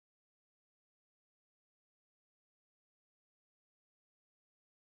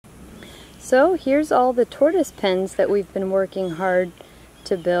So here's all the tortoise pens that we've been working hard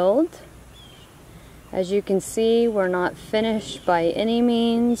to build. As you can see, we're not finished by any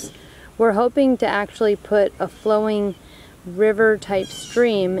means. We're hoping to actually put a flowing river type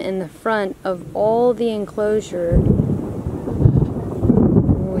stream in the front of all the enclosure.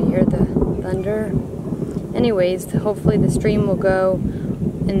 Oh, you hear the thunder? Anyways, hopefully the stream will go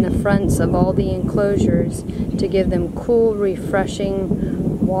in the fronts of all the enclosures to give them cool, refreshing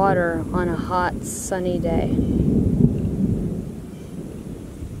water on a hot, sunny day.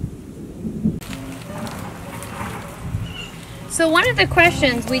 So one of the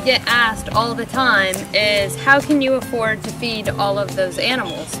questions we get asked all the time is, how can you afford to feed all of those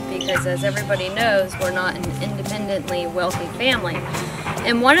animals? Because as everybody knows, we're not an independently wealthy family.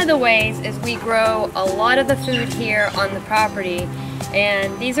 And one of the ways is we grow a lot of the food here on the property.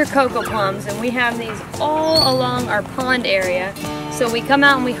 And these are cocoa plums, and we have these all along our pond area. So we come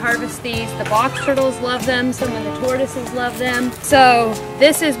out and we harvest these. The box turtles love them, some of the tortoises love them. So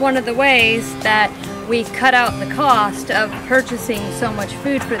this is one of the ways that we cut out the cost of purchasing so much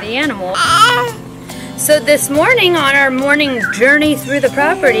food for the animals. So this morning on our morning journey through the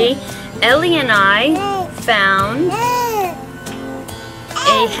property, Ellie and I found a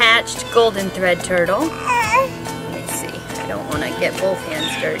hatched golden thread turtle. I don't want to get both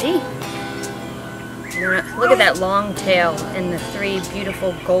hands dirty. Look at that long tail and the 3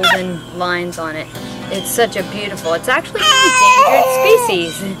 beautiful golden lines on it. It's such a beautiful, it's actually an endangered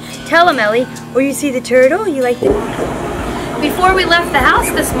species. Tell them, Ellie, where you see the turtle, you like the... Before we left the house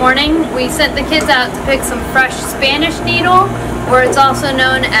this morning, we sent the kids out to pick some fresh Spanish needle, or it's also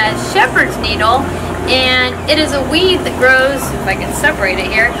known as shepherd's needle. And it is a weed that grows, if I can separate it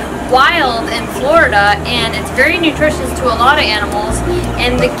here, wild in Florida, and it's very nutritious to a lot of animals,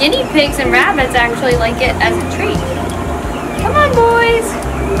 and the guinea pigs and rabbits actually like it as a treat. Come on, boys!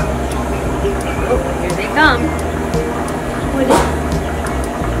 Oh, here they come. What is it?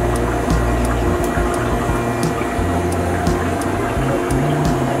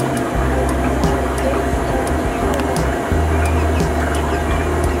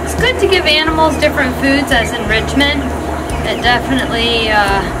 It's good to give animals different foods as enrichment. It definitely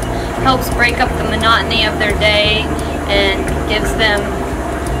helps break up the monotony of their day and gives them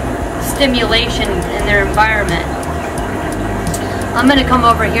stimulation in their environment. I'm going to come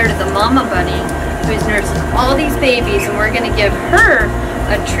over here to the mama bunny who's nursing all these babies, and we're going to give her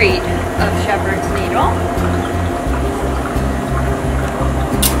a treat of shepherd's needle.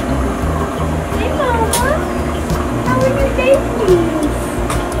 Hey mama, how are your babies?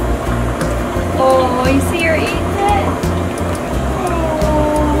 Oh, you see her eating it?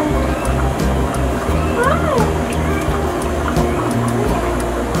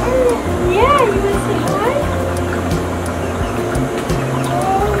 Yeah, you want to say hi?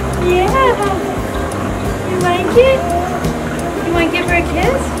 Oh, yeah. You like it? You want to give her a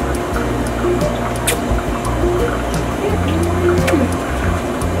kiss?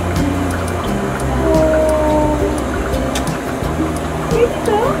 Oh. Here you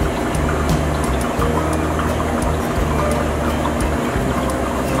go.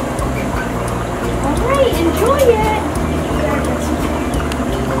 All right, enjoy it.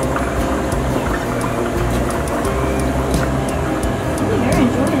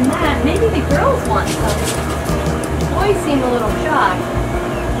 Maybe the girls want some. Boys seem a little shy.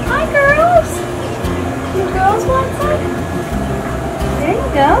 Hi, girls. You girls want some? There you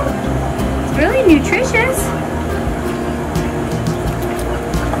go. It's really nutritious.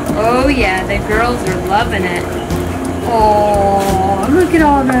 Oh yeah, the girls are loving it. Oh, look at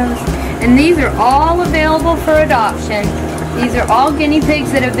all those. And these are all available for adoption. These are all guinea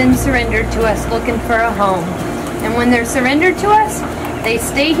pigs that have been surrendered to us looking for a home. And when they're surrendered to us, they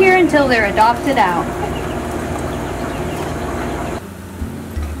stay here until they're adopted out.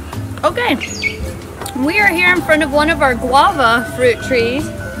 Okay, we are here in front of one of our guava fruit trees.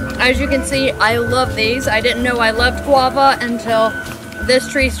 As you can see, I love these. I didn't know I loved guava until this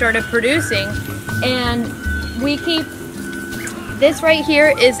tree started producing. And we keep, this right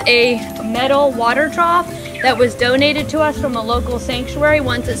here is a metal water trough that was donated to us from a local sanctuary.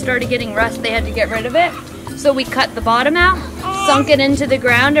 Once it started getting rust, they had to get rid of it. So we cut the bottom out, sunk it into the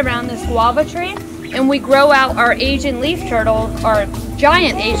ground around this guava tree, and we grow out our Asian leaf turtle, our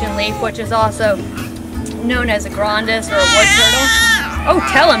giant Asian leaf, which is also known as a grandis or a wood turtle. Oh,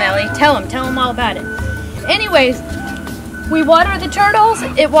 tell him, Ellie, tell him all about it. Anyways, we water the turtles,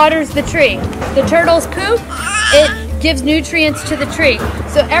 it waters the tree. The turtles poop, it gives nutrients to the tree.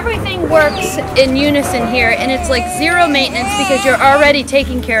 So everything works in unison here, and it's like zero maintenance because you're already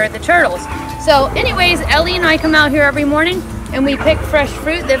taking care of the turtles. So anyways, Ellie and I come out here every morning. and we pick fresh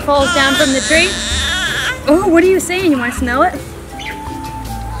fruit that falls down from the tree. Oh, what are you saying? You want to smell it?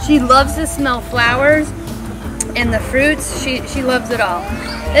 She loves to smell flowers and the fruits. She loves it all.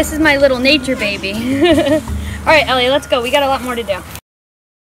 This is my little nature baby. All right, Ellie, let's go. We got a lot more to do.